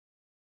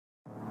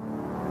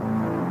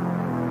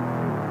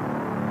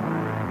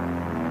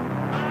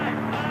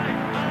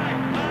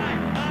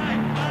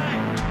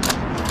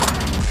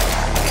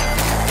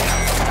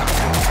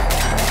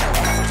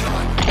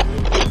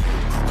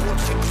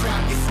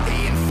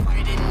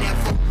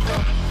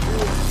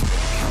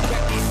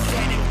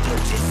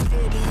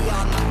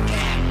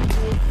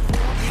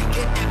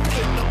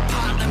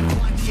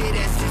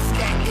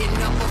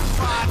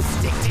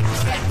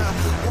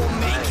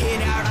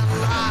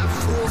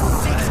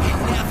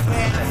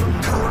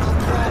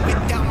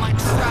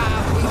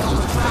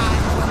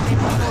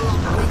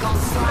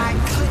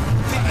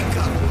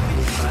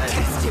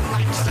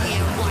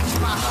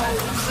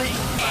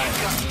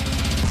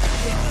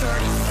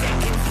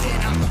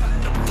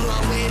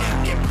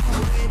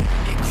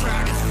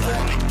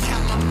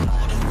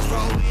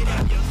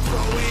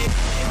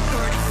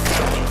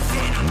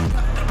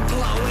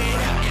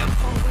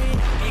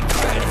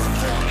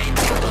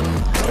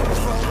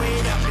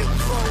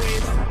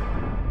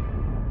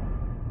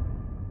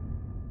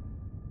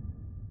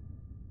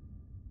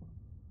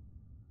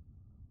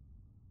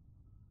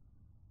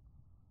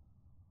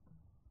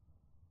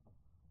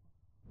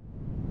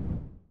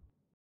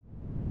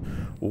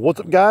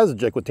What's up guys,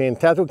 Jake with Tan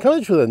Tactical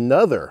coming with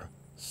another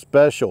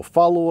special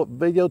follow-up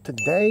video.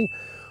 Today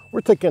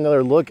we're taking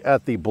another look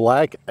at the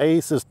Black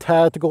Aces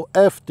Tactical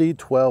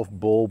FD12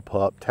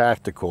 Bullpup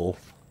Tactical,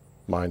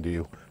 mind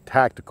you,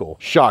 tactical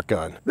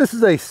shotgun. This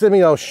is a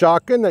semi-auto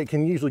shotgun that you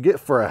can usually get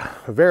for a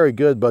very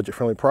good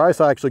budget-friendly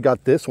price. I actually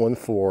got this one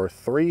for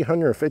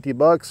 350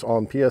 bucks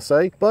on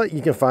PSA, but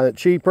you can find it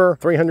cheaper,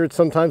 300,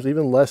 sometimes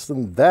even less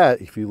than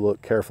that if you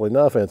look carefully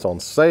enough, and it's on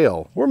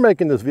sale. We're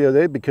making this video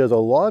today because a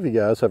lot of you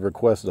guys have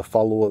requested a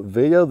follow-up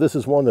video. This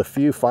is one of the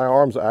few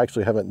firearms I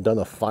actually haven't done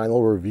a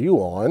final review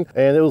on,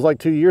 and it was like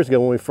 2 years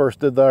ago when we first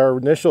did our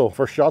initial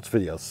first shots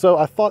video. So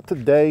I thought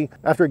today,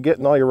 after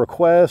getting all your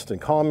requests and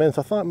comments,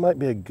 I thought it might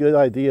be a good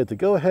idea to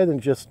go ahead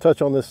and just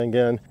touch on this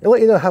again and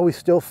let you know how we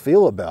still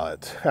feel about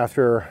it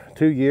after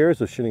 2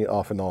 years of shooting it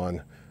off and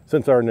on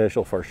since our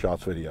initial first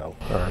shots video.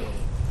 All right.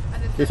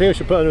 You think we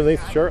should put it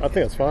underneath the shirt? I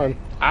think it's fine.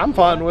 I'm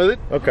fine with it.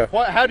 Okay.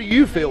 How do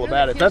you feel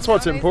about it? That's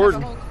what's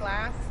important.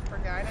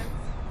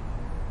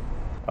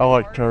 I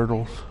like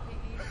turtles.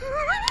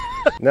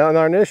 Now, in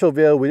our initial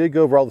video, we did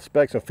go over all the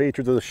specs and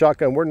features of the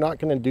shotgun. We're not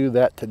going to do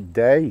that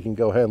today. You can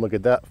go ahead and look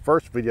at that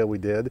first video we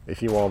did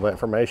if you want all that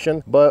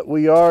information. But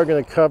we are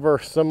going to cover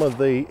some of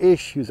the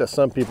issues that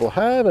some people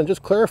have and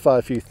just clarify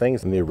a few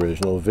things in the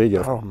original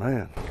video. Oh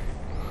man.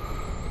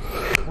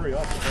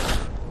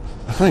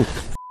 I think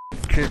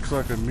kicks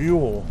like a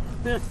mule.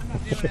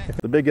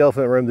 The big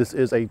elephant in the room, this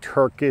is a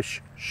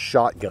Turkish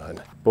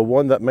shotgun, but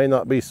one that may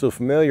not be so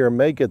familiar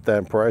may get that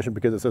impression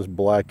because it says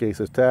Black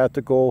Aces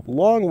Tactical,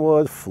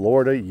 Longwood,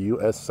 Florida,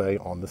 USA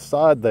on the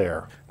side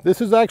there. This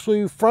is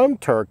actually from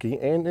Turkey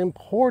and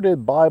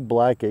imported by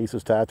Black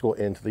Aces Tactical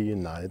into the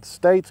United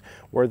States,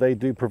 where they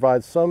do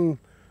provide some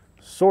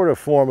sort of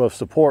form of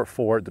support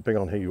for it,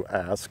 depending on who you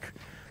ask.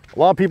 A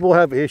lot of people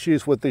have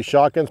issues with these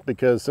shotguns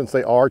because since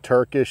they are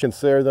Turkish,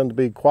 consider them to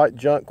be quite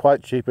junk,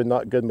 quite cheap, and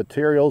not good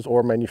materials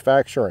or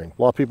manufacturing.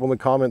 A lot of people in the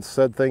comments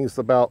said things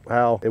about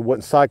how it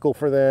wouldn't cycle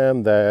for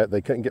them, that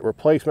they couldn't get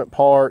replacement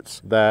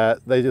parts, that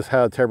they just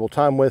had a terrible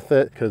time with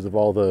it because of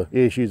all the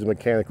issues and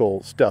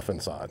mechanical stuff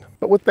inside.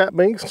 But with that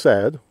being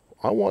said,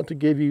 I want to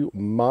give you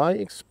my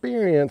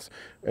experience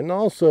and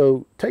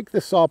also take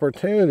this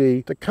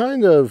opportunity to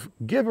kind of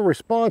give a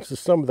response to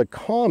some of the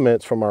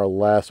comments from our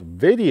last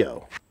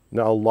video.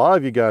 Now, a lot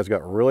of you guys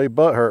got really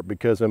butthurt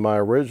because in my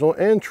original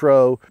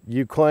intro,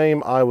 you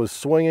claim I was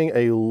swinging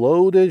a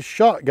loaded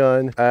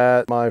shotgun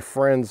at my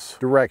friend's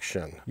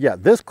direction. Yeah,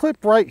 this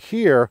clip right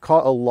here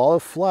caught a lot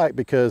of flack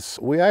because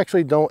we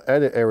actually don't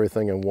edit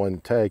everything in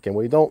one take and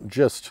we don't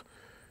just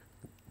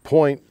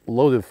point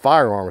loaded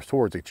firearms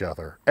towards each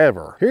other,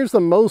 ever. Here's the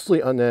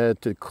mostly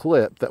unedited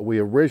clip that we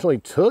originally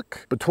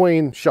took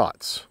between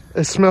shots.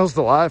 It smells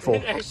delightful.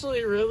 It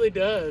actually really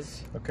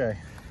does. Okay.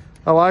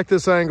 I like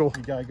this angle.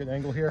 You got a good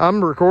angle here?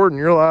 I'm recording.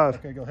 You're live.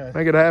 Okay, go ahead.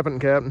 Make it happen,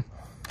 Captain.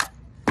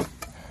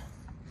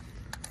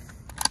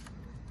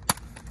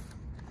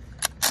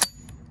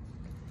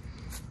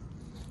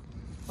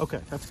 Okay,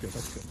 that's good,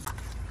 that's good.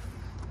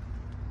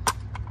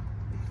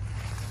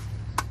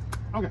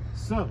 Okay,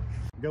 so,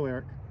 go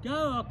Eric.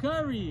 Go,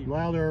 Curry.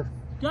 Louder.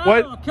 Go,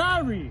 What?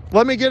 Curry.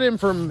 Let me get him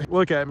from.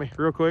 Look at me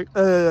real quick.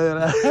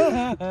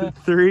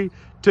 3,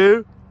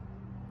 2.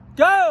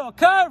 Go,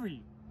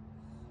 Curry.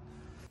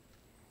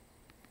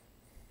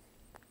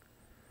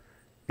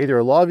 Either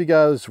a lot of you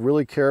guys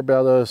really care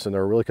about us and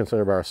are really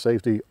concerned about our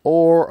safety,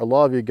 or a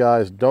lot of you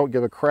guys don't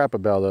give a crap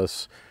about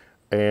us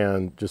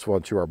and just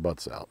want to chew our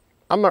butts out.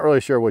 I'm not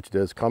really sure which it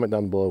is. Comment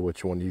down below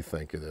which one you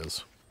think it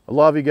is. A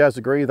lot of you guys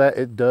agree that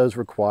it does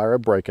require a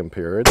break-in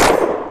period.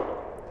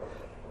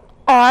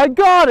 I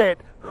got it.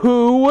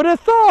 Who would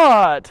have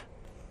thought?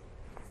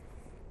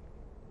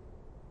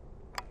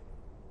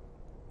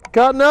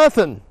 Got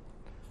nothing.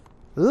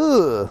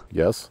 Ugh.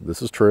 Yes,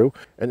 this is true.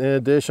 And in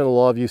addition, a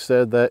lot of you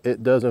said that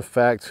it does in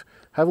fact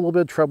have a little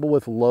bit of trouble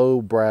with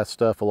low brass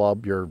stuff, a lot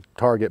of your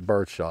target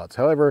burst shots.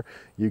 However,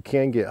 you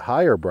can get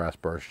higher brass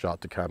burst shot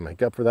to kind of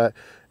make up for that,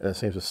 and it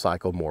seems to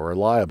cycle more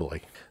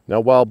reliably. Now,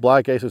 while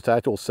Black Aces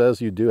Tactical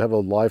says you do have a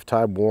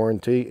lifetime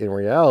warranty, in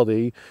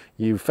reality,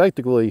 you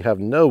effectively have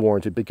no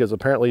warranty because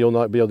apparently you'll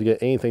not be able to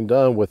get anything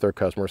done with their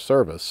customer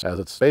service, as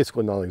it's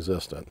basically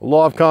non-existent. A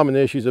lot of common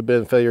issues have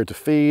been failure to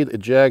feed,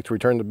 eject,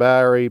 return the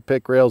battery,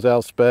 pick rails out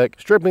of spec,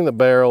 stripping the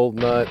barrel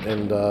nut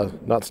and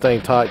not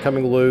staying tight,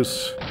 coming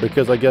loose,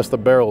 because I guess the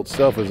barrel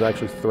itself is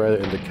actually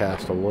threaded into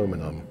cast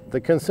aluminum.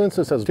 The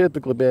consensus has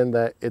typically been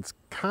that it's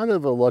kind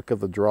of a luck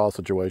of the draw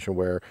situation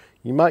where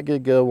you might get a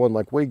good one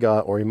like we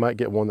got, or you might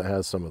get one that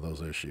has some of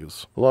those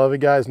issues. A lot of you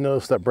guys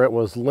noticed that Brett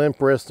was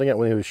limp wristing it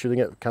when he was shooting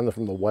it kind of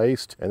from the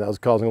waist, and that was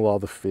causing a lot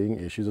of the feeding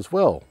issues as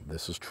well.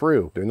 This is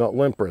true. Do not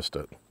limp wrist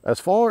it. As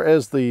far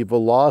as the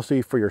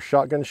velocity for your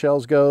shotgun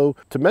shells go,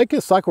 to make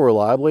it cycle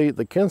reliably,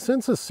 the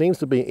consensus seems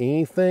to be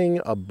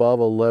anything above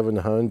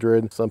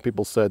 1100. Some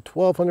people said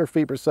 1200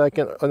 feet per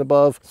second and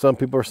above. Some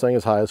people are saying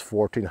as high as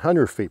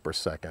 1400 feet per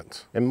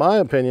second. In my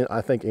opinion,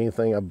 I think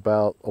anything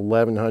about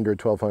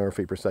 1100, 1200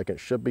 feet per second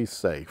should be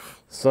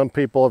safe. Some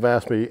people have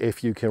asked me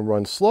if you can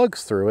run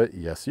slugs through it.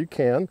 Yes, you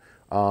can.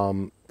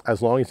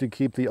 as long as you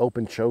keep the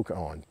open choke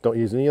on. Don't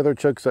use any other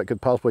chokes that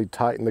could possibly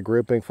tighten the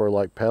gripping for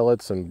like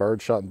pellets and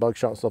birdshot and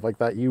buckshot and stuff like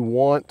that. You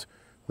want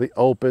the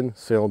open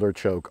cylinder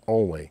choke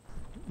only.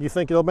 You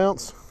think it'll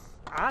bounce?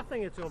 I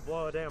think it's gonna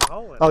blow a damn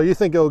hole in it. Oh, you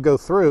think it'll go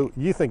through?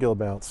 You think it'll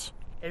bounce?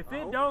 If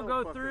it don't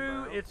go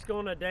through, it's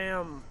gonna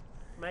damn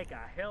make a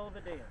hell of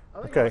a dent.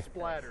 Okay.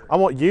 I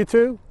want you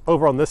two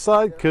over on this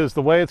side because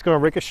the way it's going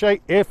to ricochet,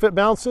 if it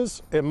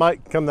bounces, it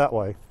might come that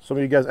way. Some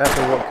of you guys asked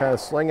me what kind of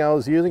sling I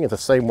was using. It's the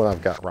same one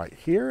I've got right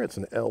here. It's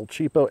an El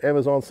Cheapo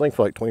Amazon sling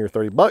for like 20 or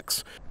 30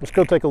 bucks. Let's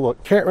go take a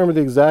look. Can't remember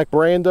the exact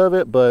brand of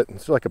it, but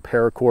it's like a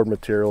paracord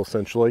material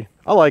essentially.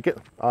 I like it.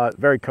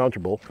 Very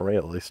comfortable for me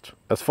at least.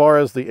 As far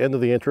as the end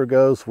of the intro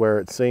goes, where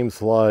it seems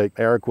like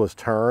Eric was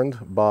turned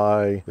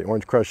by the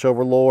Orange Crush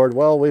Overlord,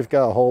 well, we've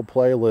got a whole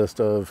playlist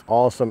of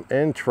awesome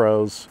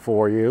intros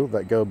for you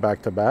that go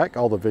back to back,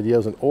 all the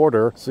videos in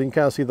order, so you can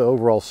kind of see the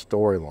overall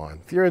storyline.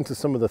 If you're into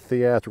some of the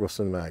theatrical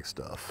cinematic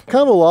stuff.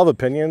 Kind of a lot of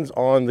opinions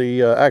on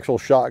the actual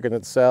shotgun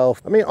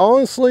itself. I mean,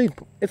 honestly,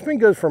 it's been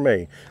good for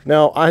me.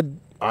 Now,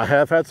 I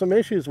have had some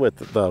issues with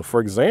it though.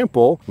 For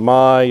example,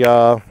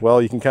 my,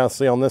 well, you can kind of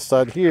see on this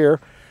side here,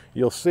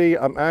 you'll see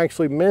I'm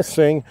actually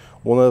missing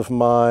one of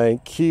my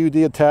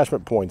QD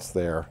attachment points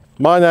there.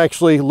 Mine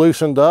actually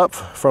loosened up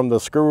from the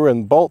screw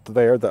and bolt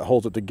there that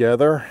holds it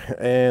together,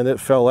 and it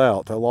fell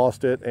out. I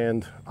lost it,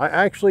 and I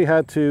actually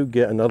had to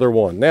get another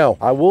one. Now,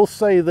 I will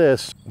say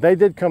this, they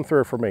did come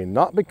through for me,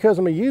 not because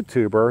I'm a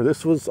YouTuber.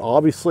 This was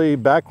obviously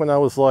back when I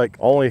was like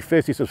only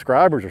 50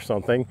 subscribers or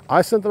something.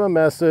 I sent them a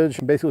message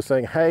basically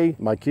saying, hey,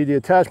 my QD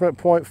attachment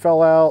point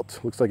fell out.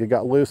 Looks like it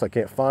got loose, I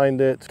can't find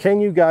it.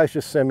 Can you guys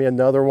just send me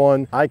another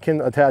one? I can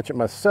attach it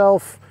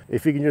myself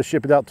if you can just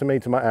ship it out to me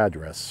to my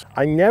address.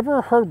 I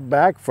never heard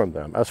back from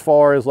them as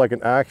far as like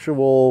an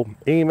actual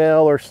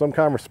email or some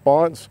kind of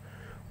response,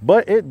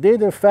 but it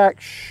did in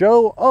fact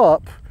show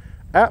up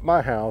at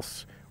my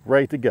house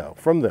ready to go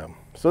from them.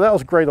 So that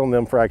was great on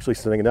them for actually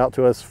sending it out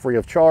to us free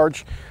of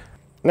charge.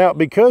 Now,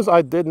 because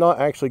I did not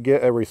actually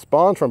get a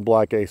response from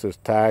Black Aces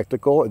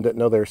Tactical and didn't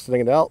know they were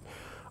sending it out,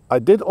 I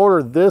did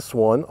order this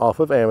one off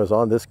of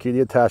Amazon, this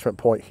QD attachment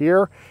point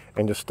here,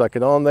 and just stuck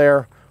it on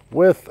there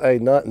with a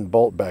nut and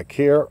bolt back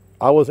here.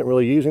 I wasn't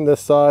really using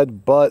this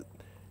side, but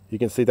you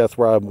can see that's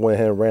where I went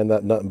ahead and ran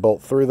that nut and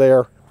bolt through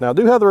there. Now I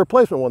do have the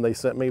replacement one they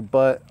sent me,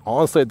 but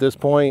honestly at this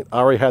point, I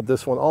already had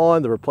this one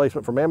on, the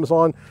replacement from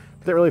Amazon.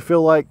 Didn't really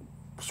feel like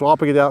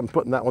swapping it out and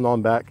putting that one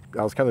on back.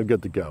 I was kind of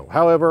good to go.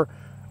 However,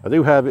 I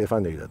do have it if I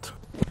need it.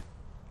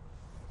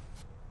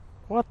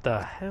 What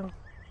the hell?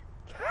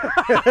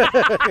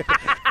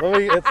 Let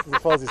me, it's the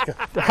fuzzies.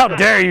 How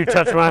dare you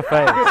touch my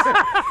face?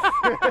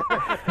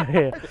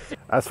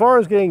 As far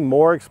as getting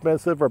more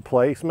expensive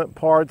replacement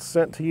parts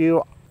sent to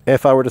you,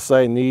 if I were to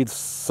say needs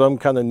some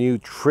kind of new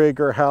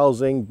trigger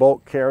housing,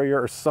 bolt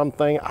carrier or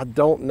something, I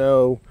don't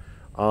know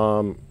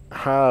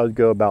how to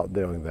go about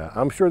doing that.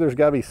 I'm sure there's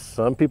got to be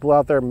some people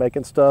out there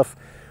making stuff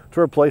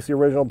to replace the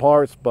original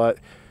parts, but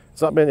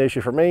it's not been an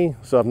issue for me,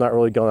 so I've not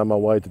really gone out of my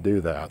way to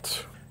do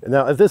that.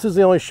 Now, if this is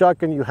the only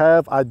shotgun you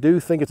have, I do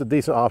think it's a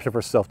decent option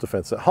for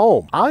self-defense at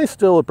home. I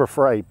still would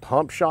prefer a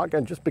pump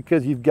shotgun just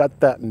because you've got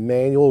that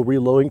manual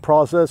reloading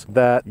process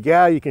that,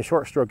 yeah, you can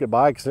short stroke it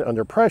by accident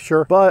under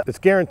pressure, but it's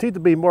guaranteed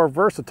to be more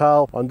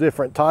versatile on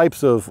different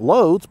types of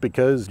loads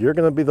because you're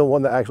going to be the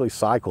one that actually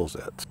cycles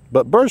it.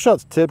 But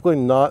birdshot's typically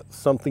not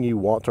something you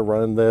want to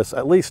run in this,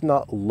 at least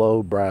not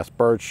low brass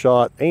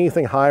birdshot.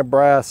 Anything high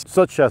brass,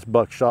 such as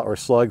buckshot or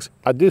slugs.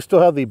 I do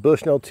still have the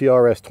Bushnell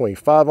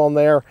TRS-25 on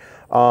there.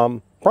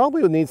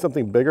 Probably would need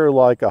something bigger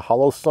like a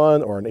Hollow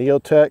Sun or an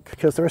EOTech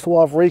because there's a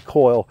lot of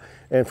recoil.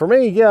 And for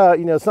me, yeah,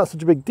 you know, it's not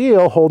such a big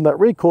deal holding that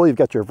recoil. You've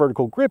got your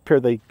vertical grip here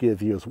they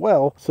give you as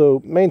well.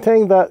 So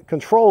maintaining that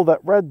control,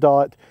 that red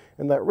dot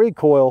and that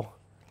recoil,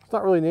 it's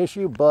not really an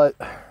issue, but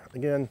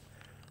again,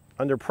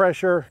 under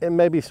pressure, it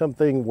may be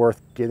something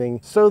worth getting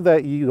so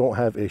that you don't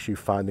have issue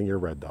finding your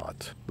red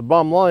dot. The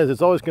bottom line is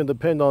it's always going to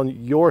depend on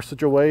your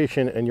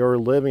situation and your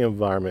living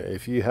environment.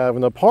 If you have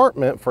an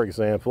apartment, for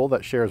example,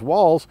 that shares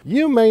walls,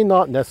 you may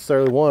not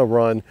necessarily want to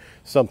run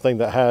something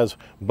that has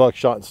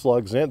buckshot and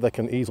slugs in it that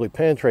can easily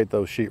penetrate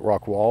those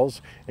sheetrock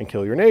walls and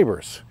kill your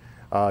neighbors.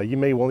 You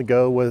may want to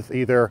go with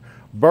either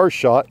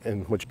birdshot,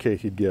 in which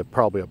case you'd get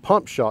probably a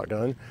pump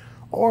shotgun,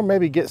 or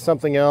maybe get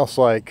something else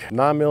like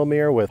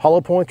 9mm with hollow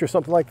points or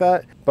something like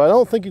that. But I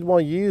don't think you'd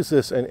want to use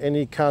this in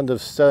any kind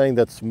of setting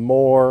that's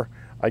more,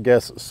 I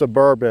guess,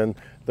 suburban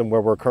than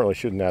where we're currently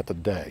shooting at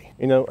today.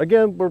 You know,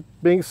 again, we're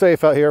being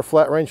safe out here,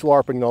 flat range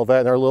LARPing and all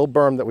that, in our little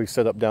berm that we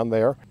set up down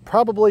there.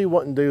 Probably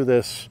wouldn't do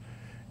this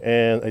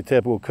in a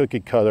typical cookie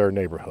cutter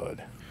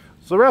neighborhood.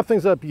 So to wrap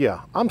things up,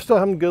 yeah, I'm still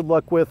having good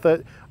luck with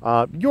it.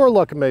 Your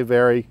luck may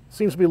vary.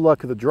 Seems to be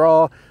luck of the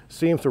draw.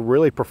 Seems to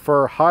really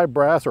prefer high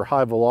brass or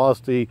high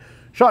velocity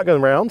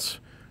shotgun rounds.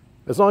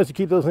 As long as you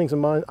keep those things in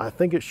mind, I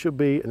think it should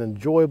be an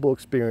enjoyable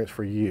experience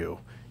for you.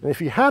 And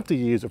if you have to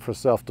use it for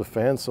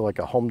self-defense, so like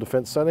a home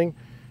defense setting,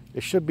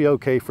 it should be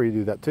okay for you to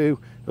do that too,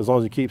 as long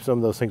as you keep some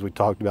of those things we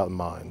talked about in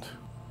mind.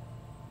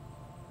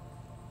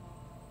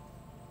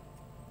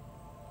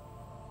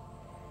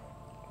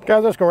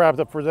 Guys, that's gonna wrap it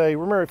up for today.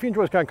 Remember, if you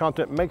enjoy this kind of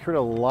content, make sure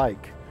to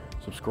like,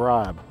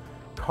 subscribe,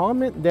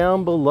 comment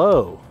down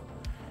below.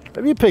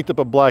 Have you picked up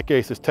a Black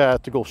Aces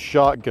tactical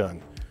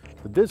shotgun?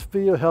 Did this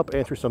video help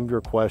answer some of your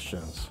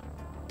questions?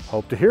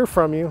 Hope to hear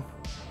from you.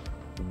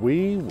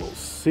 We will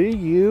see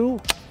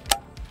you,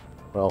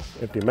 well,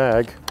 empty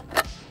mag,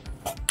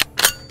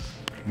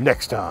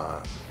 next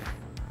time.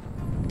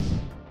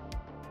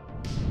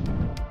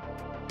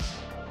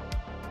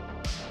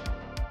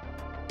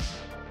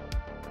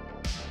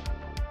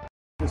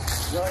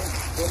 Just right,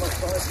 pull my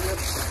 5 here.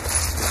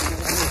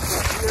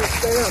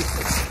 Bam,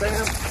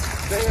 bam,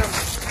 bam,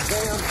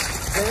 bam,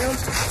 bam.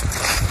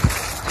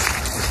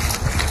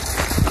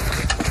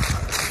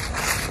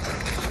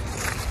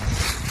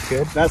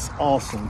 Good, that's awesome.